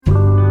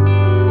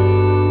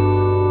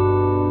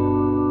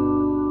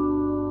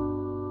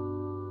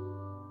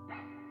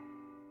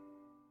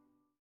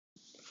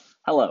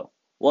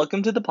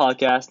Welcome to the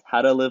podcast,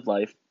 How to Live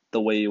Life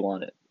the Way You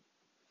Want It.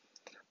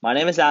 My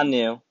name is Adam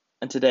New,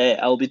 and today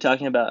I will be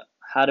talking about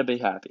how to be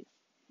happy.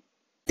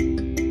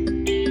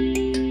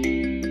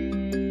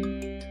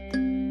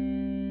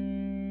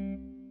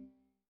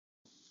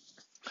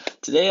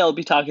 Today I'll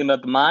be talking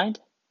about the mind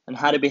and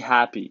how to be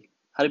happy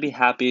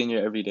in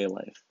your everyday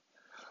life.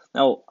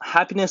 Now,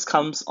 happiness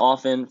comes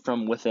often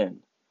from within.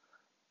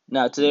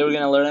 Now, today we're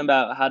going to learn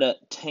about how to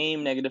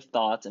tame negative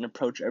thoughts and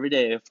approach every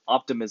day with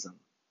optimism,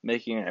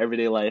 making your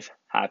everyday life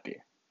happy.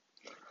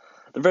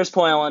 The first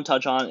point I want to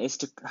touch on is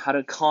how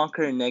to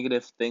conquer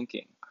negative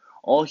thinking.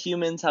 All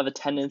humans have a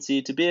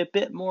tendency to be a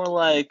bit more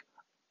like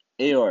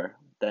Eeyore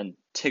than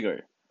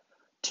Tigger,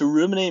 to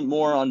ruminate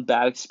more on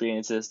bad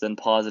experiences than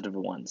positive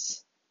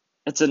ones.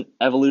 It's an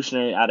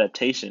evolutionary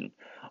adaptation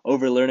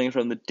over learning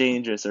from the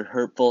dangerous or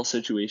hurtful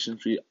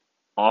situations we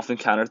often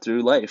encounter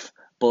through life,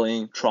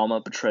 bullying, trauma,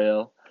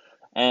 betrayal,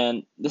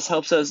 and this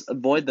helps us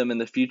avoid them in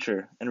the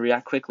future and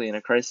react quickly in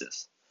a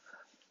crisis.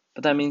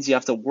 But that means you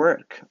have to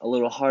work a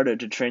little harder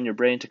to train your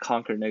brain to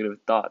conquer negative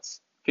thoughts.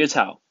 Here's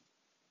how.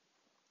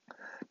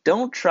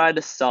 Don't try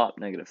to stop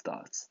negative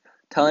thoughts.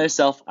 Telling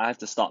yourself, I have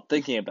to stop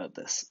thinking about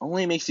this,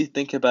 only makes you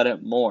think about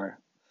it more.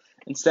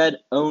 Instead,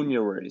 own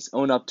your worries,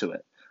 own up to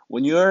it.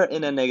 When you're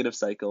in a negative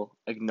cycle,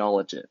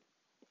 acknowledge it.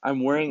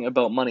 I'm worrying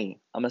about money.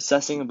 I'm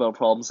assessing about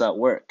problems at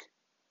work.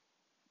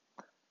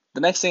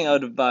 The next thing I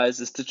would advise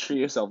is to treat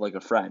yourself like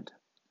a friend.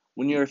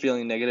 When you're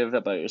feeling negative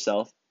about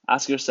yourself,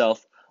 ask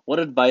yourself, what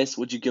advice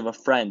would you give a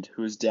friend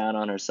who is down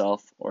on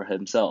herself or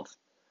himself?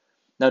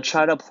 Now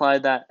try to apply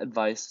that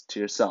advice to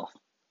yourself.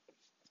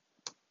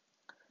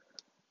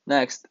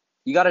 Next,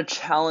 you got to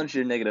challenge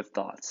your negative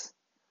thoughts.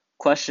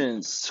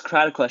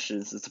 Socratic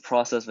questions is the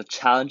process of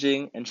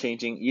challenging and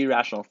changing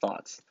irrational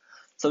thoughts.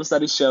 Some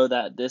studies show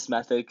that this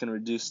method can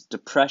reduce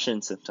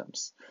depression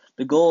symptoms.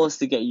 The goal is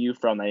to get you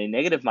from a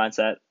negative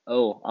mindset,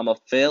 oh, I'm a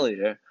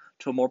failure,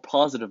 to a more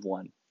positive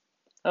one.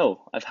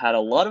 Oh, I've had a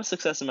lot of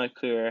success in my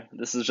career.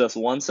 This is just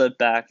one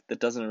setback that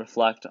doesn't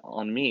reflect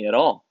on me at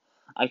all.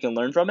 I can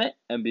learn from it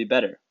and be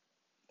better.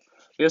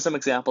 Here are some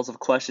examples of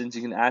questions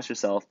you can ask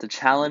yourself to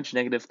challenge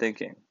negative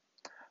thinking.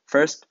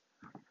 First,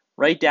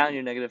 write down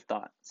your negative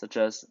thought, such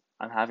as,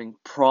 I'm having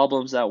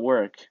problems at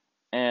work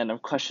and I'm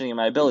questioning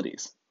my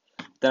abilities.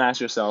 Then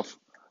ask yourself,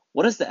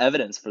 what is the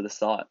evidence for this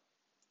thought?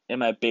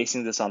 Am I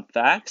basing this on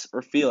facts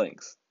or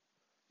feelings?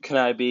 Could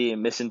I be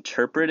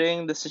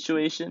misinterpreting the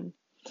situation?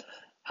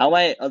 How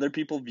might other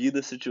people view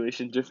the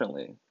situation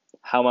differently?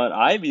 How might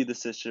I view the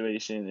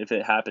situation if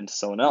it happened to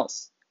someone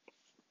else?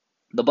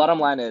 The bottom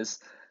line is,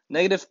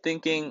 negative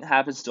thinking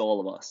happens to all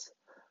of us.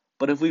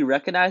 But if we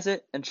recognize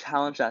it and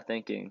challenge that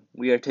thinking,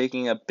 we are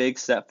taking a big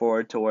step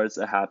forward towards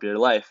a happier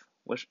life,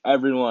 which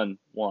everyone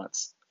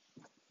wants.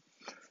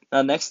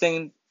 Now, next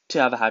thing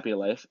to have a happier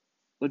life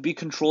would be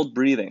controlled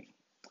breathing.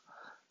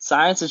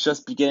 Science is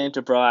just beginning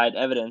to provide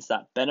evidence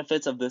that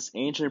benefits of this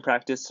ancient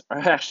practice are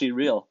actually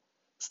real.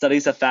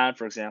 Studies have found,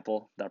 for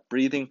example, that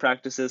breathing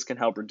practices can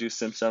help reduce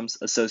symptoms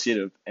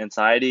associated with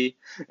anxiety,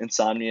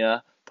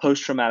 insomnia,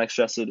 post-traumatic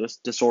stress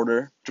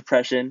disorder,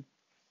 depression,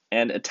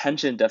 and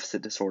attention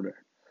deficit disorder.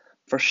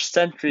 For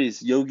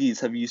centuries, yogis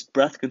have used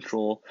breath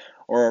control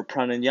or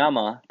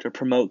pranayama to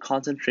promote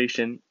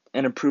concentration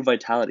and improve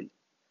vitality.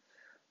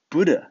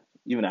 Buddha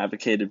even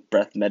advocated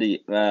breath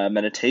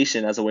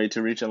meditation as a way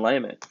to reach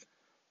enlightenment.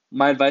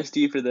 My advice to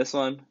you for this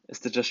one is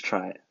to just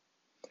try it.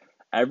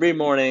 Every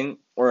morning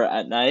or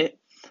at night,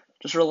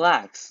 just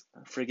relax.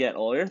 Forget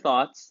all your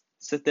thoughts.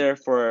 Sit there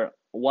for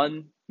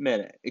 1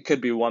 minute. It could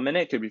be 1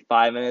 minute, it could be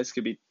 5 minutes, it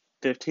could be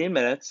 15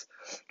 minutes.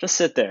 Just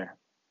sit there.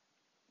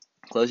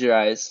 Close your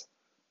eyes.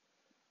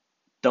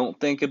 Don't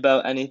think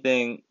about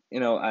anything,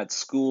 at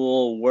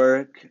school,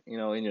 work,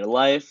 in your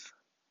life.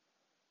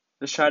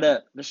 Just try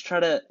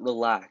to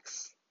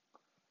relax.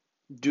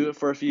 Do it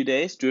for a few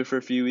days, do it for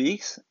a few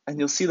weeks, and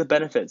you'll see the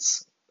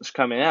benefits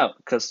coming out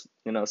because,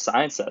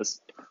 science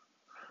says.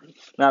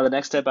 Now, the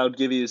next step I would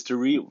give you is to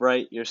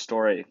rewrite your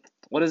story.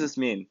 What does this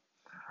mean?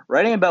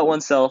 Writing about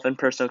oneself and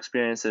personal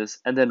experiences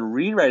and then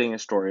rewriting a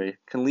story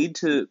can lead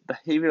to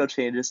behavioral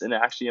changes and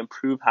actually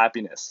improve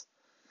happiness.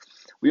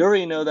 We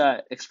already know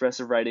that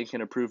expressive writing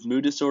can improve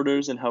mood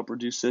disorders and help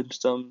reduce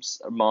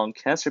symptoms among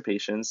cancer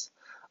patients,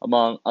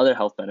 among other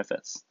health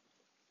benefits.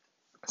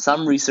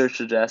 Some research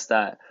suggests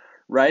that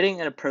writing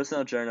in a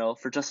personal journal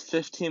for just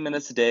 15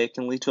 minutes a day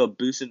can lead to a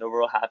boost in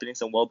overall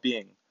happiness and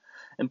well-being,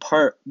 in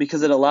part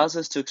because it allows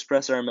us to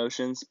express our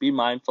emotions, be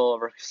mindful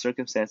of our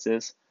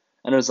circumstances,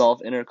 and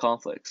resolve inner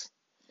conflicts.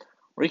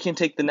 Or you can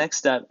take the next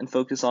step and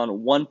focus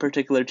on one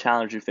particular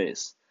challenge you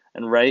face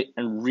and write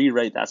and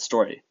rewrite that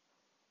story.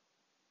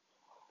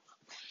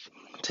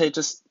 Take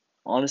a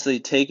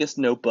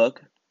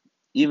notebook.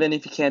 Even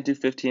if you can't do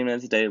 15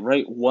 minutes a day,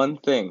 write one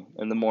thing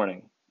in the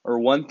morning or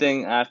one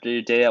thing after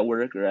your day at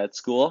work or at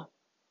school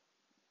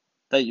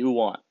that you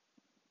want,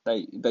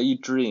 that you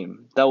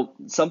dream,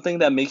 something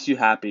that makes you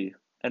happy,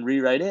 and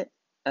rewrite it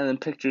and then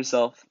picture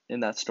yourself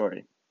in that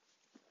story.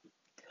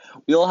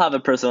 We all have a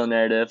personal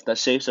narrative that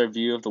shapes our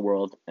view of the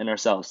world and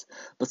ourselves,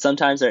 but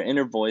sometimes our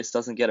inner voice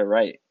doesn't get it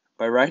right.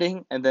 By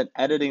writing and then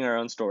editing our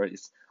own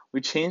stories,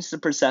 we change the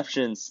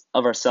perceptions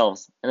of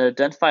ourselves and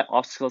identify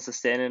obstacles that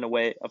stand in the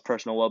way of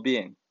personal well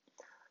being.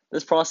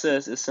 This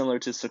process is similar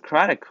to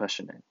Socratic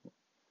questioning.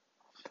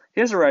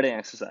 Here's a writing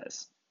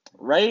exercise.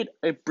 Write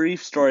a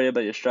brief story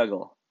about your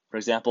struggle. For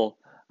example,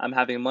 I'm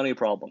having money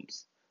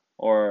problems,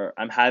 or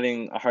I'm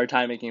having a hard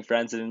time making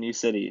friends in a new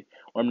city,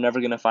 or I'm never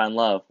going to find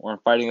love, or I'm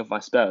fighting with my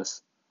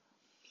spouse.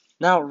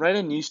 Now, write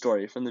a new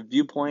story from the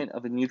viewpoint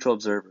of a neutral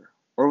observer,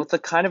 or with the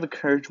kind of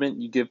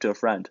encouragement you give to a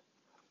friend.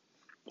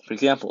 For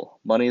example,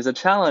 money is a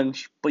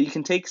challenge, but you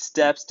can take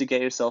steps to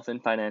get yourself in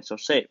financial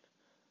shape.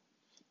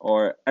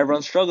 Or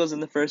everyone struggles in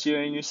the first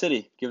year in your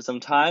city. Give it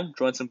some time,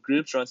 join some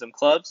groups, join some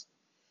clubs.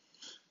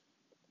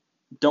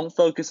 Don't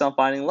focus on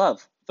finding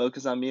love.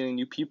 Focus on meeting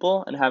new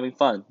people and having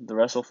fun. The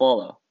rest will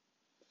follow.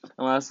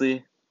 And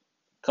lastly,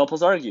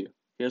 couples argue.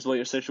 Here's what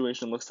your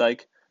situation looks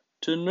like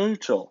to a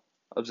neutral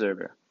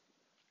observer.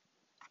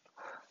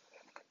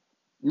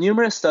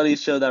 Numerous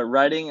studies show that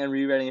writing and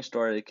rewriting a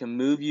story can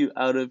move you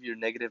out of your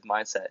negative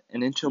mindset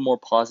and into a more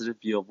positive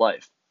view of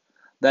life.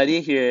 The idea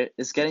here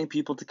is getting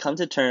people to come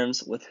to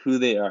terms with who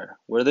they are,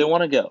 where they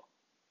want to go,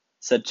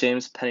 said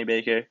James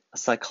Pennebaker, a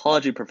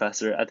psychology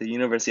professor at the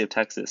University of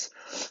Texas,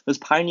 who has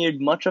pioneered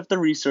much of the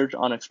research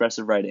on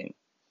expressive writing.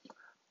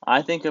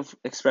 I think of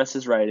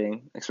expressive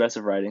writing,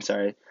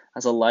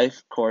 as a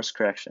life course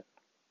correction.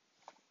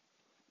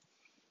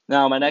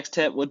 Now, my next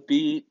tip would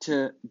be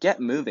to get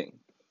moving.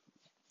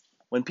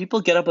 When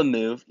people get up and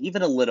move,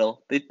 even a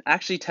little, they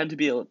actually tend to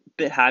be a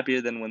bit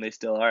happier than when they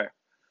still are,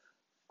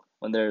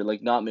 when they're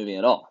like not moving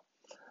at all.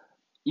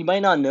 You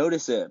might not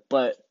notice it,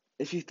 but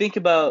if you think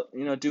about,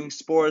 doing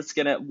sports,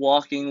 get at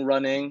walking,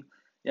 running,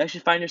 you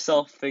actually find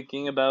yourself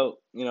thinking about,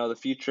 the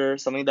future,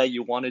 something that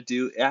you want to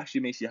do. It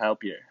actually makes you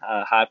happier.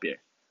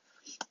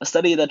 A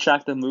study that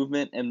tracked the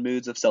movement and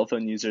moods of cell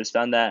phone users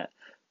found that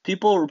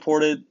people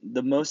reported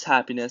the most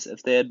happiness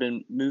if they had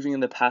been moving in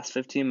the past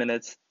 15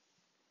 minutes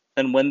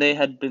than when they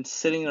had been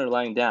sitting or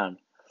lying down.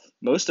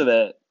 Most of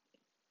the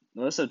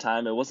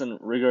time, it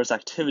wasn't rigorous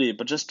activity,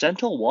 but just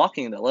gentle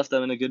walking that left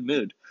them in a good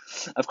mood.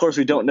 Of course,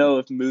 we don't know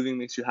if moving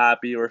makes you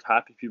happy or if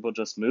happy people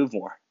just move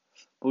more.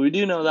 But we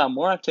do know that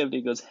more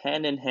activity goes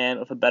hand in hand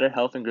with a better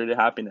health and greater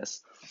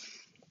happiness.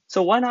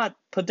 So why not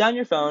put down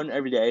your phone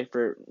every day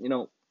for,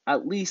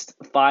 at least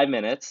 5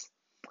 minutes,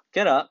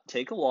 get up,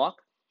 take a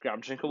walk, grab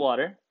a drink of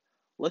water,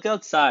 look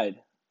outside,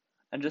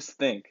 and just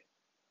think.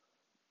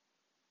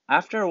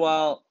 After a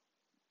while,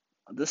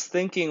 this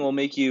thinking will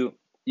make you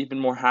even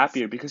more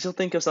happier because you'll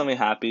think of something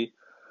happy.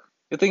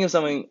 You'll think of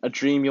something, a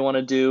dream you want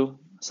to do,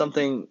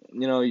 something,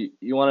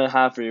 you want to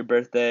have for your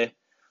birthday.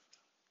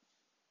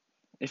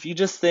 If you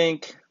just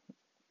think,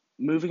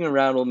 moving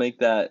around will make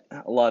that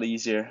a lot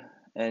easier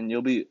and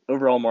you'll be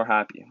overall more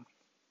happy.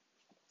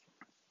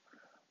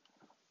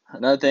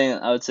 Another thing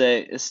I would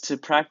say is to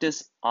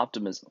practice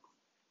optimism.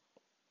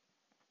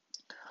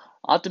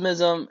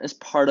 Optimism is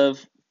part of,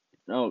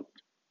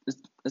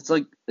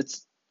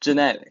 it's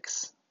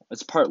genetics.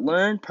 It's part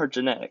learned, part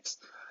genetics.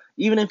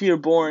 Even if you're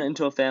born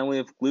into a family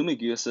of gloomy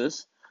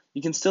gooses,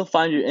 you can still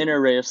find your inner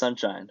ray of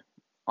sunshine.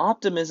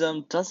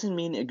 Optimism doesn't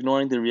mean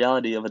ignoring the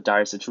reality of a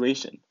dire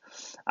situation.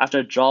 After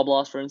a job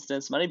loss, for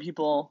instance, many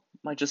people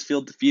might just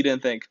feel defeated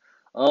and think,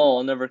 oh,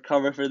 I'll never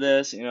cover for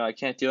this, I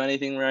can't do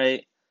anything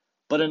right.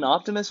 But an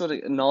optimist would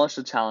acknowledge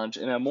the challenge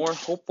in a more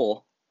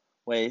hopeful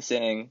way,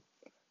 saying,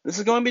 this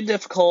is going to be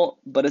difficult,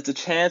 but it's a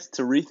chance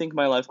to rethink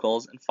my life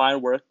goals and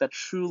find work that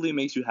truly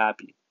makes you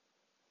happy.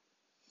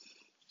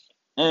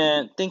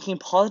 And thinking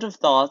positive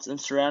thoughts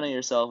and surrounding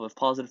yourself with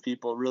positive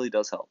people really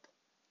does help.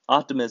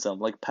 Optimism,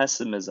 like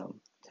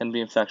pessimism, can be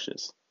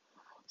infectious.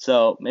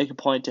 So make a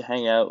point to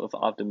hang out with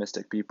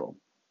optimistic people.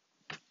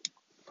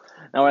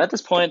 Now we're at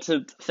this point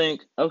to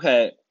think,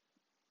 okay,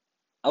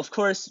 of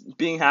course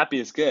being happy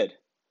is good,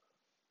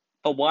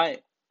 but why,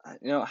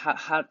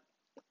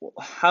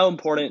 how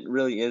important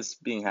really is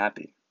being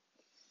happy?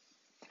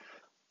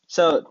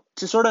 So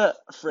to sort of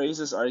phrase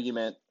this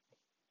argument,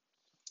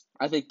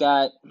 I think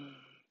that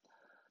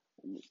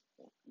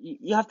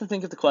you have to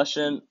think of the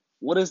question,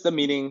 what is the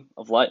meaning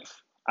of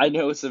life? I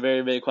know it's a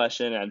very big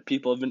question, and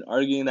people have been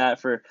arguing that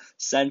for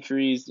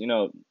centuries,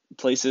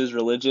 places,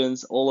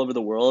 religions, all over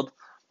the world.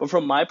 But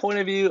from my point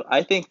of view,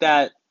 I think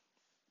that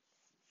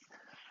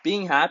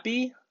being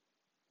happy,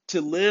 to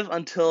live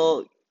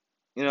until,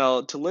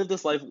 to live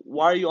this life,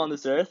 why are you on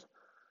this earth?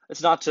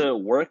 It's not to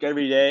work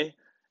every day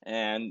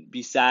and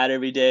be sad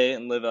every day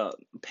and live out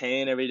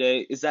pain every day.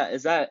 Is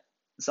that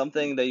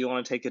something that you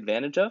want to take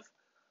advantage of?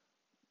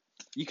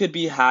 You could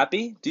be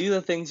happy, do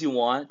the things you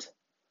want,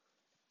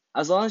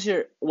 as long as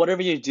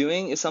whatever you're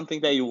doing is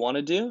something that you want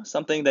to do,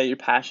 something that you're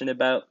passionate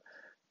about,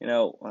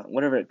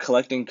 whatever,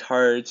 collecting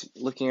cards,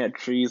 looking at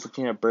trees,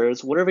 looking at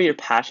birds, whatever you're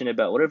passionate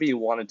about, whatever you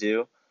want to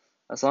do,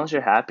 as long as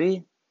you're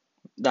happy,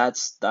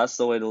 that's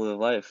the way to live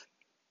life.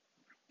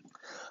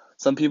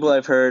 Some people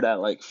I've heard at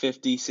like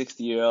 50,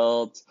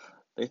 60-year-olds,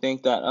 they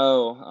think that,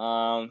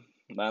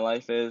 My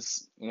life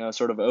is,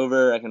 sort of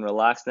over. I can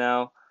relax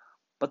now.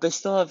 But they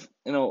still have,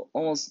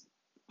 almost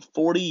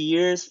 40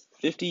 years,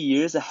 50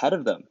 years ahead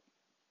of them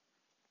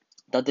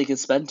that they can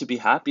spend to be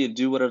happy and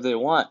do whatever they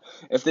want.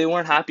 If they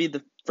weren't happy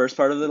the first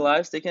part of their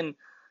lives, they can,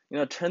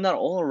 turn that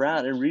all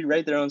around and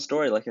rewrite their own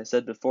story, like I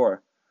said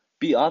before.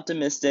 Be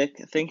optimistic,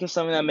 think of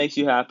something that makes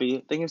you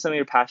happy, think of something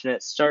you're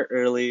passionate, start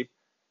early,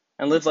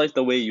 and live life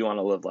the way you want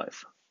to live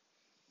life.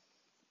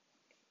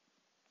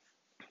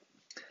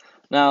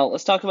 Now,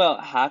 let's talk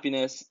about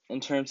happiness in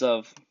terms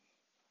of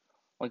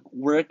like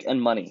work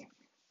and money.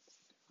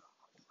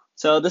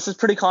 So this is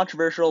pretty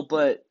controversial,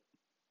 but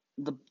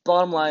the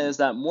bottom line is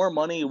that more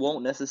money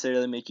won't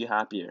necessarily make you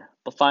happier,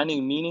 but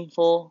finding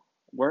meaningful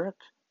work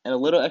and a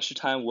little extra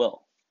time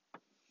will.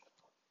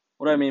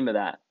 What do I mean by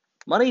that?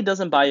 Money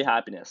doesn't buy you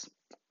happiness.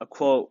 A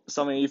quote,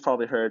 something you've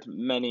probably heard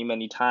many,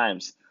 many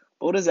times.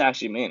 But what does it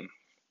actually mean?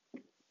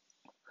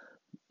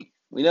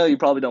 We know you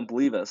probably don't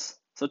believe us.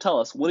 So tell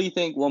us, what do you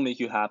think will make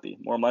you happy?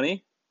 More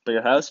money?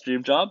 Bigger house?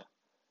 Dream job?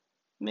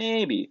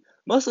 Maybe.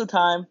 Most of the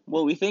time,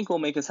 what we think will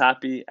make us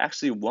happy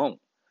actually won't.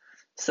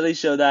 Studies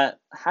show that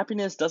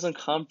happiness doesn't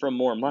come from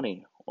more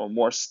money or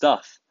more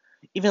stuff.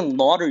 Even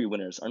lottery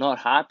winners are not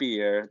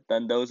happier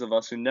than those of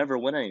us who never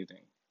win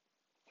anything.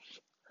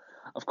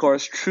 Of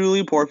course,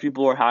 truly poor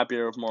people are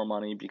happier with more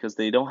money because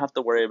they don't have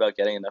to worry about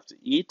getting enough to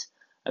eat,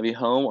 having a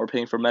home, or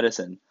paying for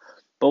medicine.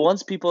 But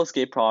once people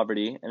escape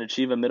poverty and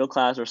achieve a middle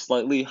class or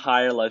slightly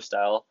higher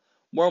lifestyle,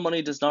 more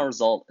money does not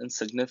result in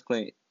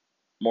significantly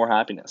more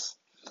happiness.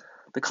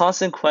 The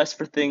constant quest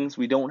for things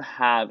we don't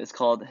have is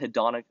called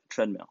hedonic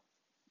treadmill.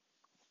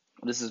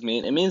 What does this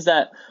mean? It means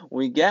that when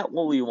we get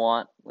what we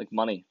want, like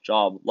money,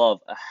 job, love,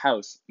 a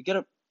house, we get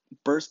a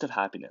burst of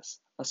happiness,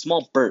 a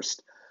small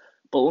burst.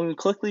 But when we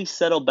quickly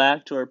settle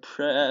back to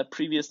our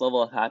previous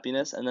level of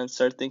happiness and then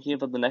start thinking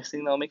about the next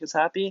thing that will make us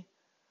happy,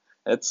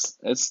 it's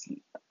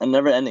a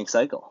never-ending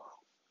cycle.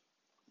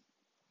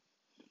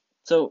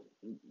 So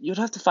you'd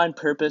have to find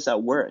purpose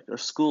at work or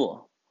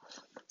school.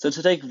 So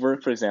to take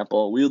work, for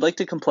example, we would like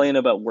to complain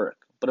about work,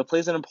 but it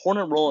plays an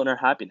important role in our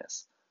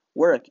happiness.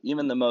 Work,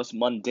 even the most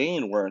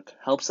mundane work,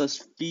 helps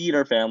us feed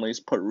our families,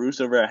 put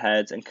roofs over our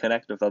heads, and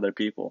connect with other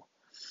people.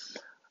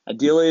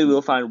 Ideally, we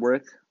will find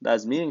work that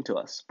has meaning to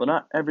us, but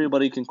not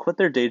everybody can quit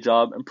their day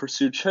job and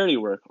pursue charity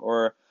work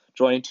or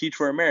join Teach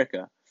for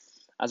America.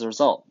 As a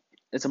result,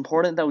 it's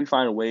important that we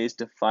find ways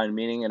to find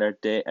meaning in our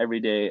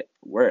everyday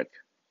work.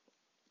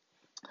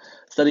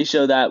 Studies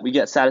show that we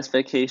get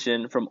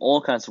satisfaction from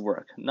all kinds of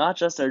work, not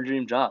just our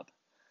dream job.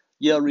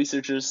 Yale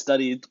researchers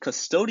studied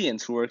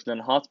custodians who worked in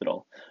a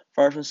hospital.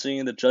 Far from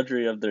seeing the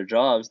drudgery of their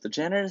jobs, the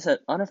janitors had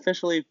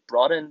unofficially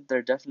broadened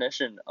their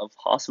definition of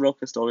hospital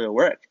custodial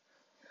work.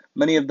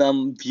 Many of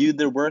them viewed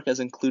their work as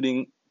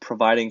including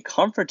providing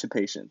comfort to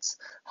patients,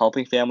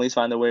 helping families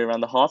find their way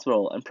around the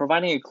hospital, and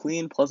providing a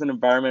clean, pleasant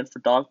environment for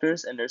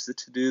doctors and nurses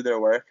to do their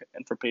work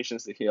and for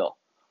patients to heal.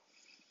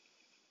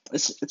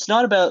 It's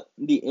not about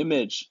the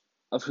image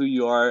of who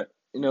you are,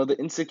 the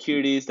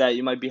insecurities that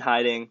you might be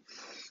hiding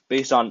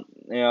based on,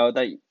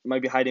 that you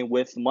might be hiding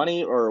with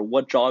money or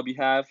what job you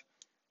have,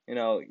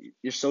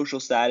 your social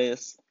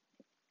status.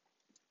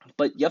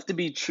 But you have to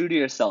be true to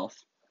yourself.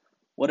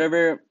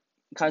 Whatever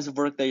kinds of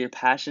work that you're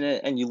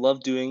passionate and you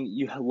love doing,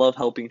 you love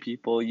helping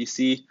people. You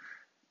see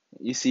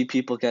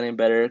people getting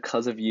better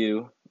because of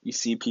you. You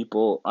see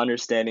people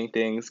understanding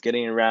things,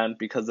 getting around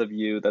because of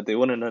you that they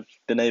wouldn't have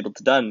been able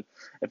to done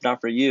if not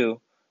for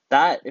you.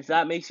 That if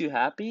that makes you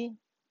happy,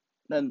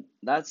 then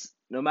that's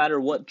no matter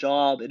what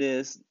job it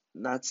is,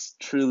 that's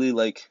truly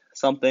like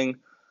something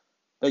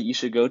that you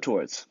should go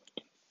towards.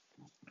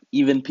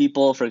 Even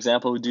people, for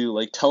example, who do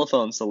like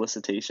telephone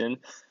solicitation,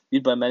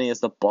 viewed by many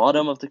as the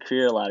bottom of the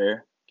career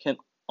ladder, can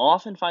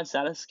often find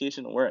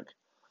satisfaction at work.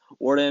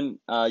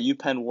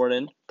 UPenn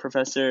warden,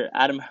 Professor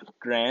Adam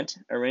Grant,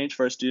 arranged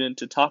for a student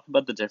to talk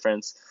about the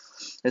difference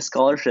his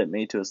scholarship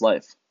made to his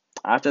life.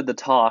 After the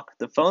talk,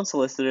 the phone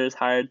solicitors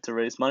hired to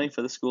raise money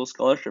for the school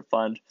scholarship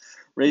fund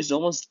raised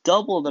almost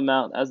double the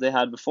amount as they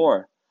had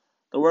before.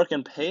 The work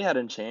and pay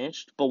hadn't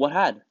changed, but what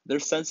had? Their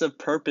sense of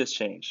purpose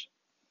changed.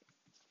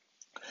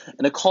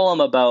 In a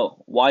column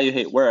about Why You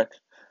Hate Work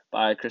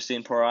by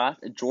Christine Porath,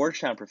 a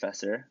Georgetown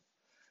professor,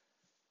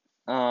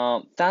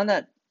 found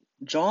that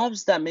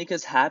jobs that make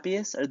us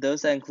happiest are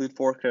those that include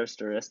four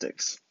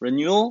characteristics: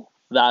 renewal,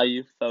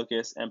 value,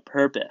 focus, and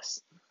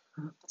purpose.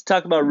 Let's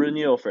talk about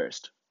renewal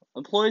first.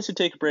 Employees who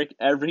take a break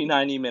every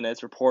 90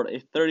 minutes report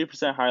a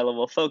 30% higher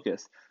level of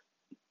focus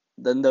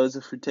than those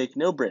who take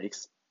no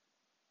breaks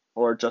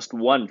or just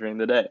one during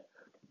the day.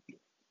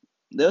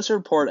 They also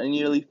report a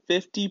nearly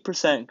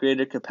 50%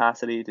 greater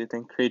capacity to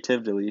think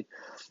creatively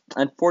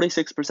and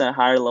 46%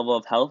 higher level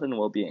of health and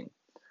well-being.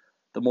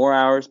 The more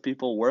hours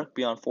people work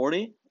beyond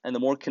 40 and the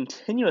more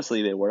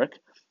continuously they work,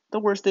 the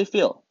worse they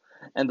feel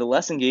and the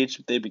less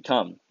engaged they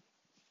become.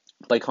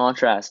 By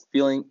contrast,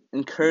 feeling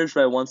encouraged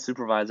by one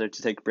supervisor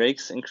to take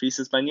breaks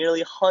increases by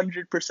nearly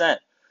 100%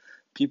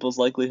 people's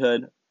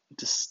likelihood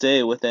to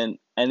stay within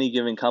any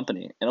given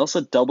company and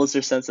also doubles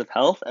their sense of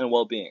health and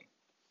well-being.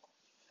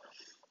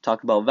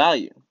 Talk about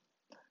value.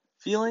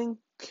 Feeling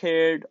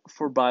cared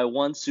for by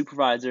one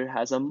supervisor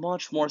has a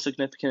much more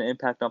significant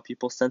impact on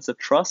people's sense of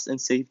trust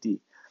and safety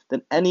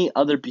than any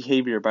other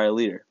behavior by a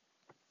leader.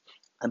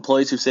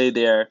 Employees who say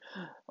they are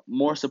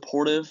more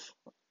supportive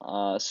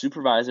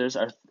supervisors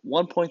are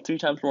 1.3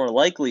 times more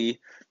likely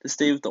to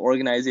stay with the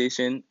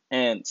organization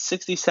and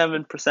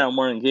 67%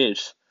 more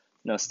engaged.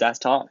 Stats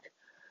talk.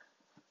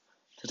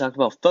 To talk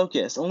about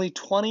focus, only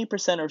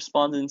 20% of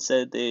respondents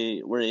said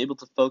they were able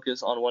to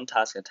focus on one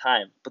task at a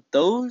time, but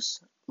those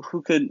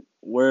who could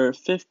were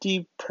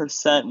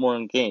 50% more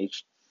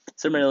engaged.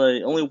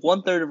 Similarly, only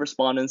one-third of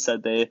respondents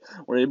said they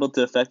were able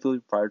to effectively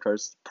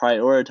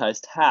prioritize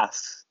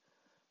tasks,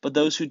 but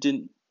those who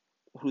did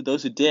were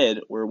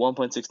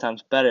 1.6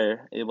 times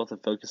better able to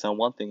focus on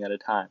one thing at a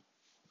time.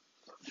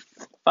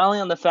 Finally,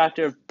 on the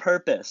factor of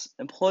purpose,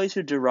 employees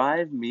who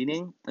derive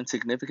meaning and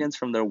significance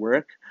from their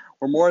work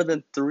were more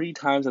than 3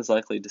 times as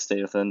likely to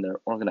stay within their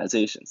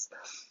organizations,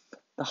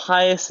 the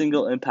highest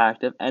single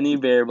impact of any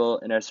variable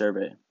in our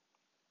survey.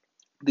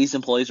 These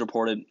employees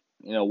reported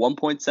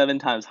 1.7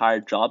 times higher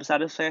job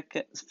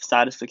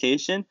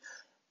satisfaction,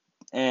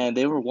 and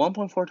they were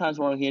 1.4 times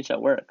more engaged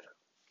at work.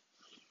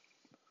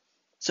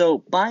 So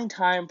buying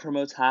time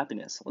promotes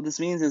happiness. What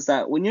this means is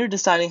that when you're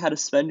deciding how to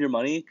spend your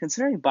money,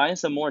 considering buying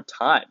some more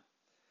time.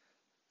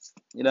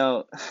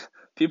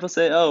 People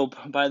say, oh,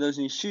 buy those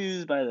new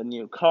shoes, buy the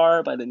new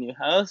car, buy the new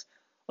house.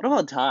 What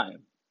about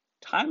time?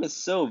 Time is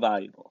so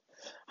valuable.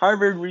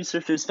 Harvard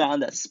researchers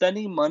found that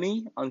spending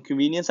money on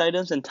convenience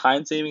items and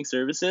time-saving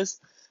services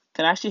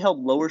can actually help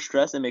lower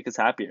stress and make us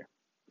happier.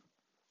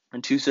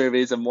 In 2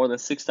 surveys of more than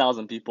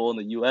 6,000 people in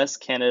the US,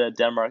 Canada,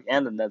 Denmark,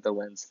 and the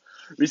Netherlands,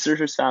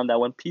 researchers found that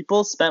when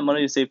people spent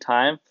money to save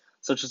time,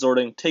 such as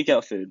ordering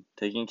takeout food,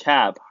 taking a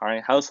cab,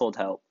 hiring household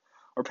help,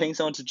 or paying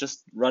someone to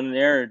just run an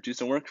errand or do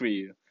some work for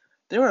you,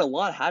 they were a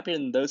lot happier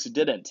than those who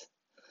didn't.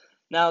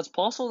 Now, it's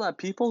possible that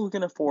people who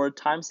can afford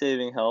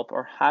time-saving help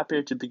are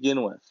happier to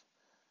begin with.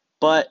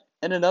 But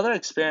in another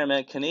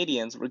experiment,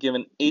 Canadians were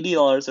given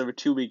 $80 over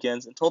 2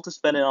 weekends and told to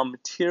spend it on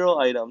material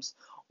items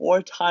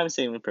or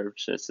time-saving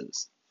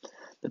purchases.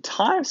 The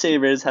time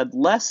savers had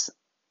less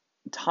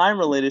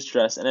time-related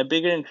stress and a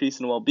bigger increase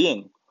in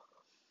well-being.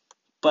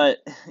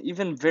 But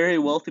even very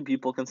wealthy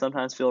people can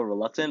sometimes feel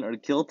reluctant or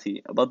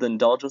guilty about the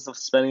indulgence of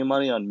spending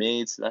money on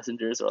maids,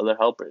 messengers, or other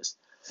helpers.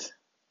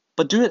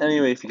 But do it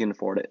anyway if you can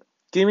afford it.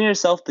 Giving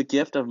yourself the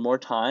gift of more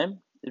time,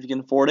 if you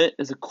can afford it,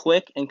 is a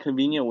quick and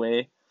convenient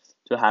way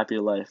to a happier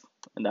life.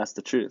 And that's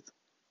the truth.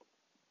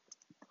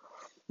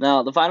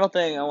 Now, the final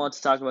thing I want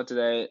to talk about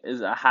today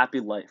is a happy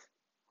life.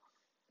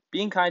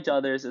 Being kind to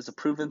others is a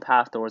proven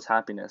path towards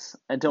happiness,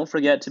 and don't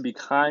forget to be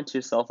kind to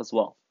yourself as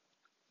well.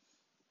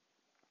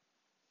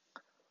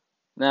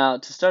 Now,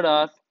 to start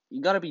off,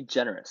 you gotta be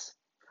generous.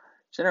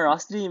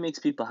 Generosity makes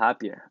people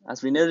happier.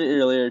 As we noted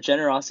earlier,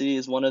 generosity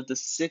is one of the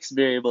 6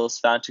 variables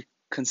found to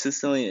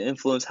consistently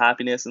influence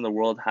happiness in the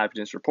World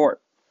Happiness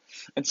Report.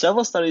 And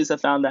several studies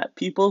have found that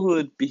people who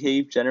would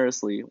behave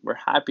generously were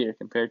happier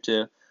compared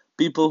to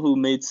people who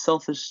made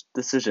selfish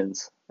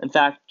decisions. In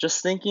fact,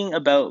 just thinking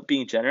about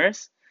being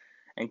generous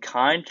and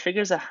kind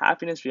triggers a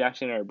happiness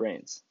reaction in our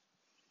brains.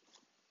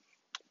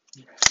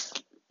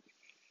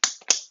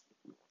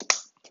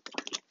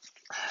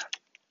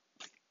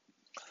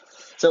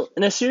 So,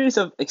 in a series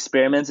of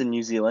experiments in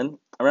New Zealand,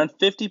 around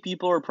 50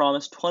 people were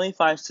promised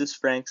 25 Swiss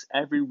francs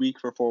every week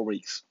for 4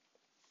 weeks.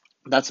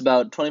 That's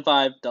about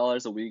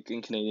 $25 a week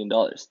in Canadian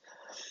dollars.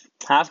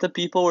 Half the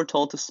people were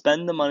told to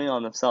spend the money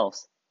on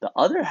themselves. The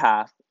other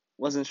half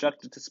was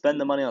instructed to spend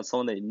the money on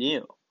someone they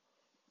knew.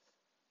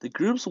 The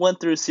groups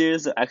went through a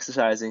series of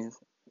exercises,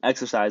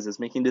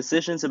 making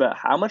decisions about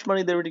how much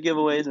money they were to give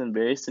away in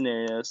various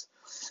scenarios.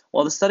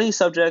 While the study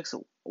subjects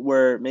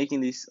were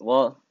making these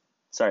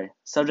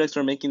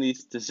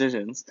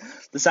decisions,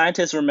 the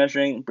scientists were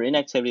measuring brain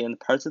activity in the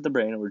parts of the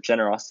brain where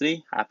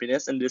generosity,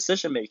 happiness, and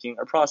decision-making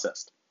are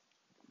processed.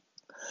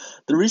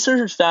 The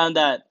researchers found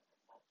that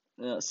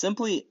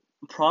simply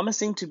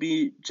promising to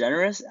be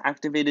generous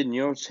activated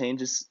neural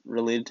changes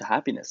related to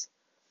happiness.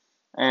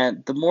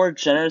 And the more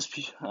generous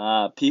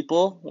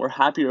people were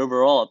happier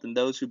overall than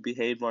those who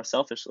behaved more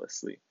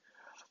selfishly.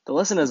 The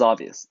lesson is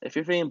obvious. If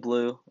you're feeling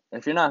blue,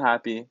 if you're not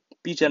happy,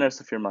 be generous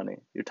with your money,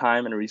 your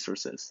time, and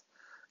resources.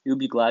 You'll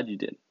be glad you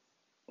did.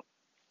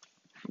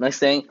 Next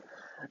thing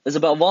is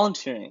about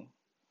volunteering.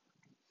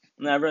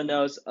 And everyone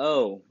knows,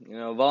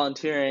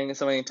 volunteering is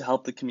something to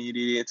help the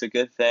community. It's a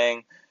good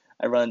thing.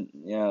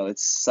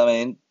 It's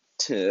something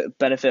to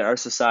benefit our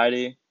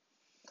society.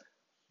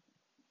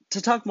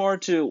 To talk more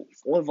to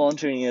what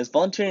volunteering is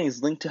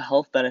linked to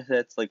health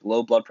benefits like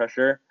low blood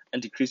pressure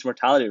and decreased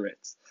mortality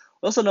rates.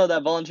 We also know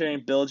that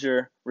volunteering builds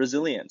your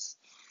resilience,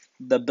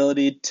 the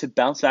ability to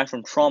bounce back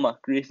from trauma,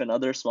 grief, and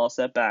other small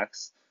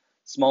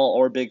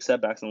or big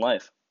setbacks in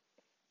life.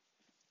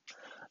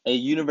 A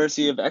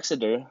University of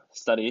Exeter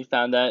study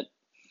found that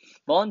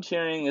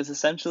volunteering is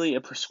essentially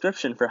a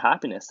prescription for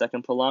happiness that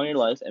can prolong your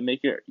life and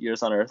make your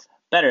years on Earth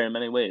better in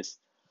many ways.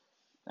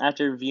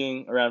 After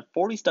reviewing around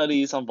 40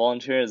 studies on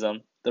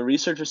volunteerism, The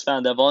researchers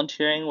found that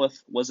volunteering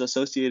was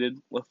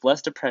associated with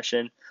less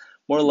depression,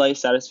 more life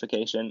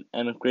satisfaction,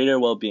 and greater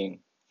well-being.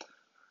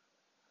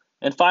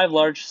 In 5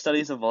 large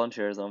studies of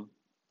volunteerism,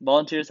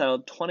 volunteers had a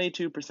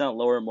 22%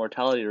 lower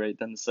mortality rate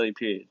than the study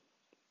period.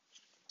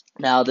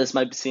 Now, this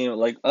might be seen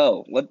like,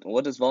 oh,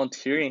 what does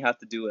volunteering have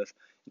to do with,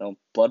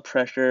 blood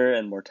pressure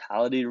and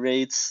mortality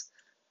rates?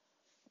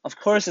 Of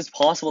course, it's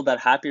possible that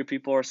happier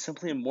people are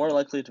simply more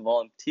likely to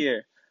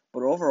volunteer,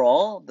 but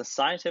overall, the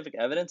scientific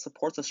evidence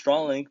supports a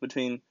strong link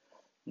between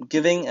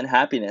giving and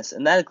happiness,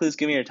 and that includes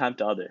giving your time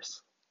to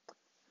others.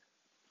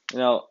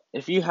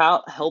 If you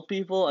help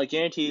people, I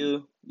guarantee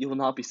you will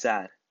not be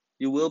sad.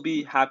 You will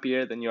be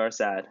happier than you are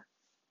sad.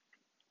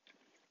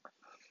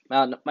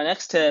 Now, my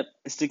next tip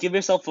is to give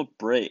yourself a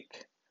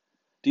break.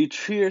 Do you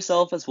treat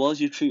yourself as well as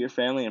you treat your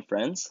family and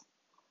friends?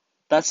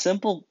 That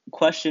simple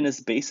question is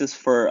the basis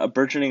for a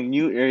burgeoning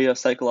new area of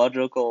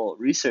psychological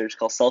research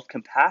called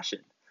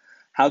self-compassion.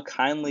 How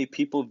kindly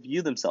people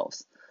view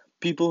themselves.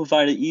 People who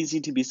find it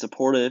easy to be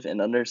supportive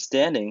and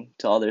understanding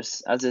to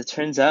others, as it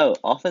turns out,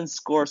 often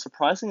score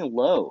surprisingly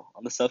low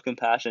on the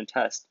self-compassion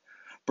test,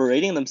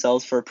 berating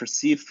themselves for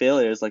perceived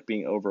failures like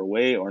being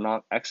overweight or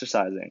not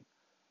exercising.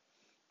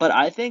 But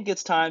I think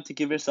it's time to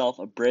give yourself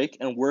a break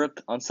and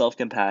work on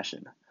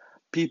self-compassion.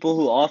 People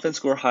who often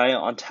score high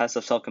on tests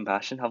of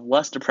self-compassion have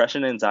less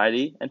depression and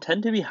anxiety and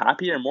tend to be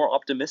happier and more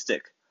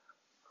optimistic.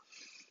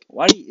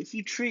 If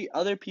you treat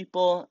other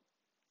people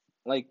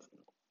if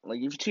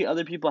you treat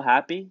other people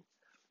happy,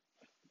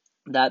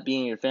 that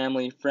being your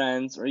family,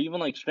 friends, or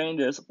even like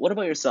strangers, what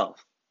about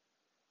yourself?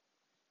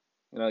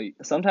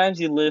 Sometimes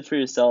you live for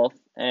yourself,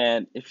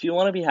 and if you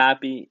want to be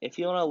happy, if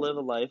you want to live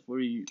a life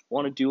where you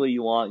want to do what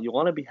you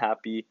want to be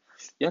happy,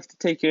 you have to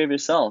take care of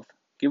yourself.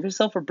 Give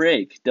yourself a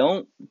break.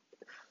 Don't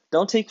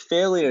take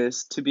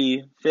failures to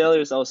be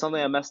failures. Oh,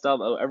 something I messed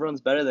up. Oh,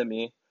 everyone's better than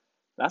me.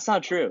 That's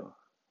not true.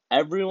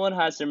 Everyone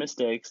has their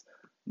mistakes.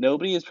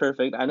 Nobody is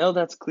perfect. I know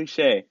that's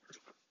cliche,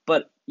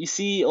 but you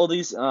see all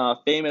these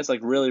famous, like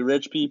really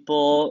rich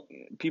people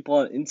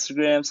on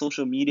Instagram,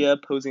 social media,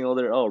 posting all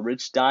their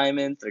rich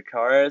diamonds, their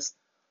cars.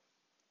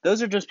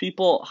 Those are just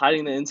people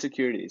hiding the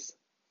insecurities.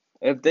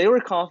 If they were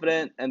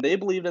confident and they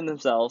believed in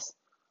themselves,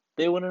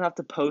 they wouldn't have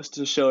to post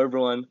to show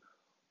everyone,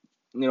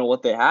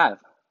 what they have.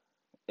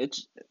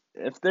 It's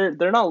if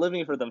they're not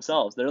living for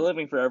themselves, they're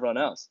living for everyone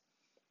else.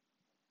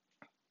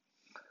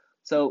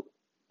 So,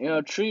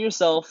 treat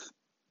yourself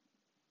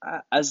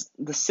as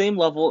the same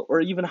level or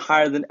even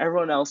higher than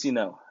everyone else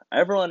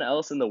everyone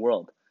else in the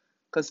world.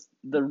 Because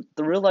the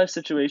real life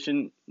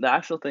situation, the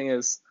actual thing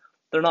is,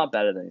 they're not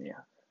better than you.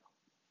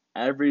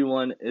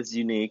 Everyone is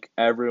unique.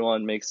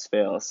 Everyone makes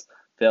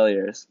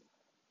failures.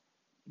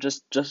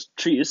 Just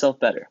treat yourself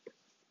better.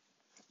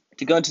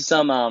 To go into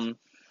some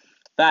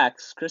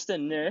facts,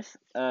 Kristen Neff,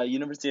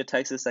 University of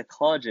Texas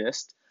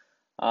psychologist,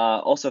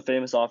 also a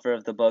famous author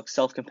of the book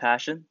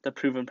Self-Compassion, The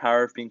Proven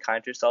Power of Being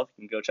Kind to Yourself.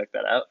 You can go check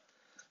that out.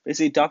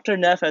 Basically, Dr.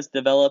 Neff has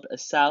developed a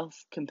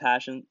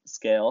self-compassion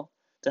scale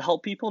to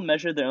help people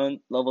measure their own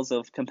levels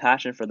of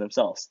compassion for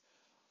themselves.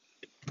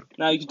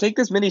 Now, you can take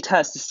this mini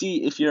test to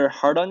see if you're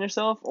hard on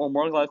yourself or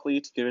more likely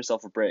to give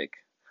yourself a break.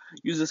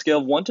 Use a scale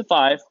of 1 to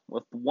 5,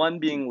 with 1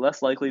 being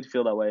less likely to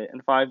feel that way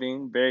and 5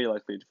 being very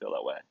likely to feel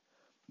that way.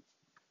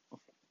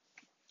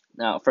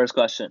 Now, first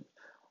question.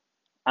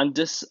 I'm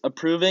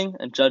disapproving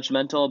and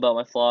judgmental about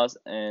my flaws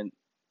and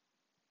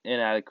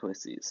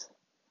inadequacies.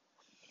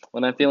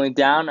 When I'm feeling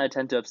down, I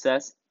tend to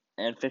obsess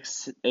and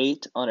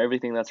fixate on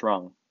everything that's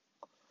wrong.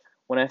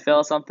 When I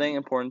fail something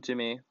important to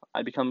me,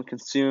 I become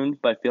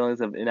consumed by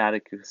feelings of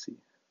inadequacy.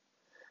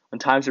 When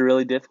times are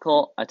really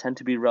difficult, I tend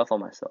to be rough on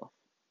myself.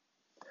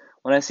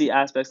 When I see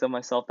aspects of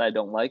myself that I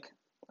don't like,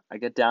 I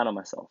get down on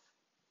myself.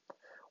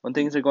 When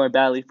things are going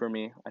badly for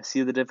me, I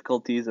see the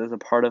difficulties as a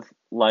part of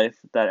life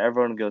that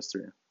everyone goes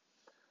through.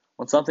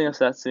 When something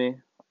upsets me,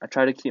 I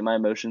try to keep my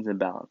emotions in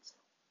balance.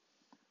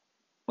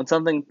 When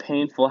something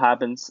painful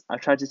happens, I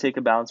try to take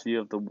a balanced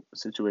view of the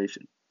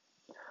situation.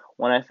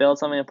 When I fail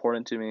something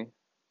important to me,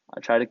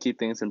 I try to keep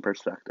things in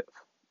perspective.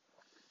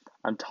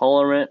 I'm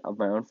tolerant of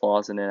my own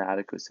flaws and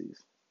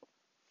inadequacies.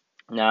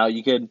 Now,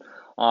 you could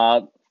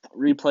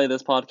replay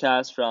this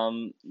podcast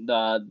from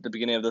the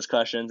beginning of those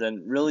questions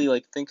and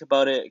really think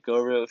about it, go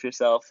over it with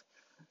yourself,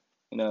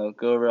 go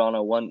over it on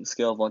a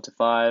scale of 1 to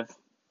 5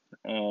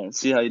 and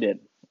see how you did.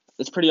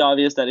 It's pretty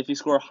obvious that if you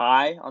score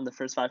high on the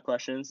first 5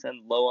 questions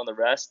and low on the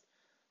rest,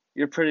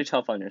 you're pretty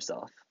tough on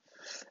yourself.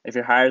 If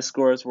your higher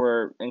scores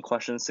were in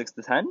questions 6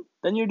 to 10,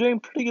 then you're doing a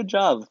pretty good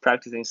job of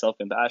practicing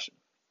self-compassion.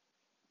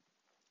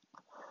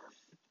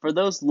 For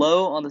those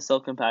low on the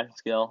self-compassion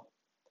scale,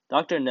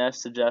 Dr. Neff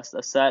suggests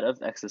a set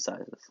of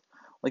exercises,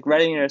 like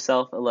writing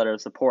yourself a letter of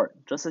support,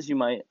 just as you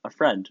might a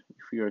friend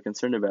if you are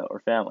concerned about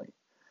or family.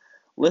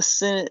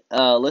 Listing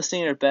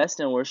your best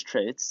and worst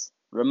traits,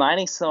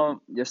 reminding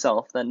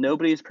yourself that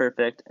nobody is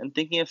perfect, and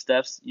thinking of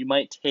steps you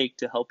might take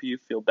to help you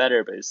feel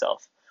better about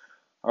yourself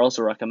are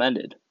also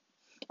recommended.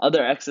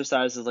 Other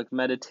exercises like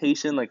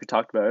meditation, like we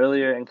talked about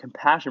earlier, and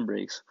compassion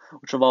breaks,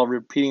 which involve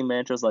repeating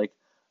mantras like,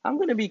 I'm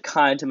going to be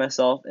kind to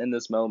myself in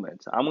this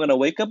moment. I'm going to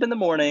wake up in the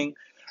morning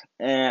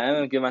and I'm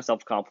going to give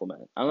myself a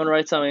compliment. I'm going to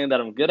write something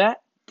that I'm good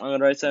at. I'm going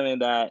to write something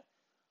that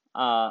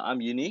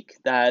I'm unique,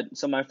 that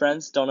some of my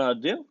friends don't know how to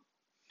do.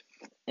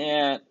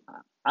 And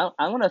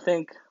I'm going to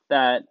think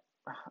that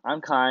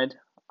I'm kind,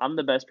 I'm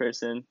the best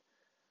person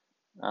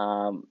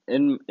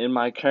in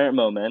my current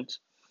moment,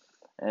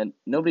 and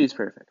nobody's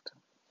perfect.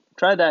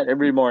 Try that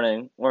every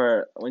morning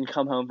or when you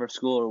come home from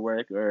school or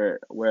work or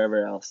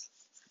wherever else.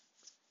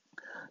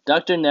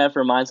 Dr. Neff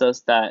reminds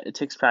us that it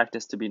takes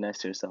practice to be nice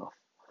to yourself.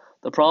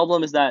 The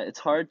problem is that it's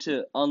hard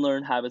to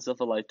unlearn habits of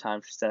a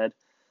lifetime, she said.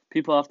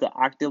 People have to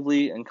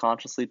actively and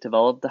consciously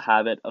develop the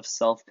habit of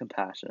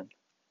self-compassion.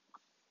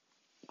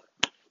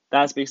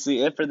 That's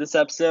basically it for this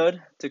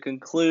episode. To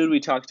conclude, we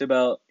talked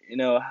about,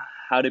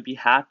 how to be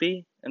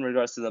happy in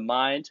regards to the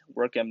mind,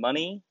 work and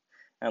money,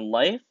 and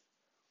life.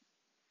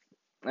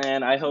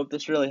 And I hope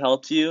this really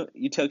helped you.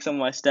 You took some of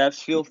my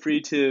steps. Feel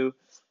free to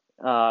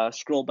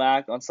scroll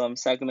back on some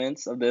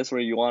segments of this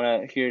where you want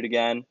to hear it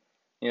again,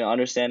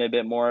 understand it a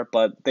bit more.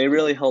 But they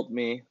really helped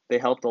me. They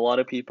helped a lot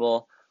of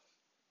people.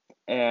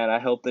 And I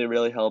hope they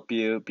really help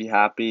you be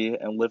happy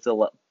and live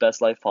the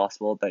best life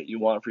possible that you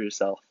want for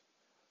yourself.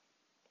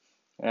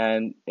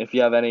 And if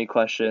you have any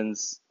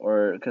questions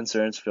or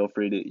concerns, feel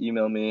free to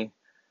email me.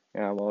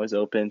 I'm always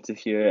open to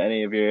hear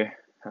any of your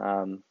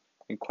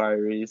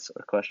inquiries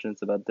or questions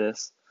about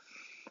this.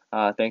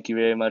 Thank you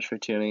very much for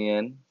tuning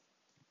in,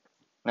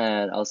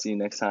 and I'll see you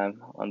next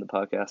time on the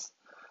podcast.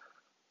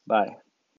 Bye.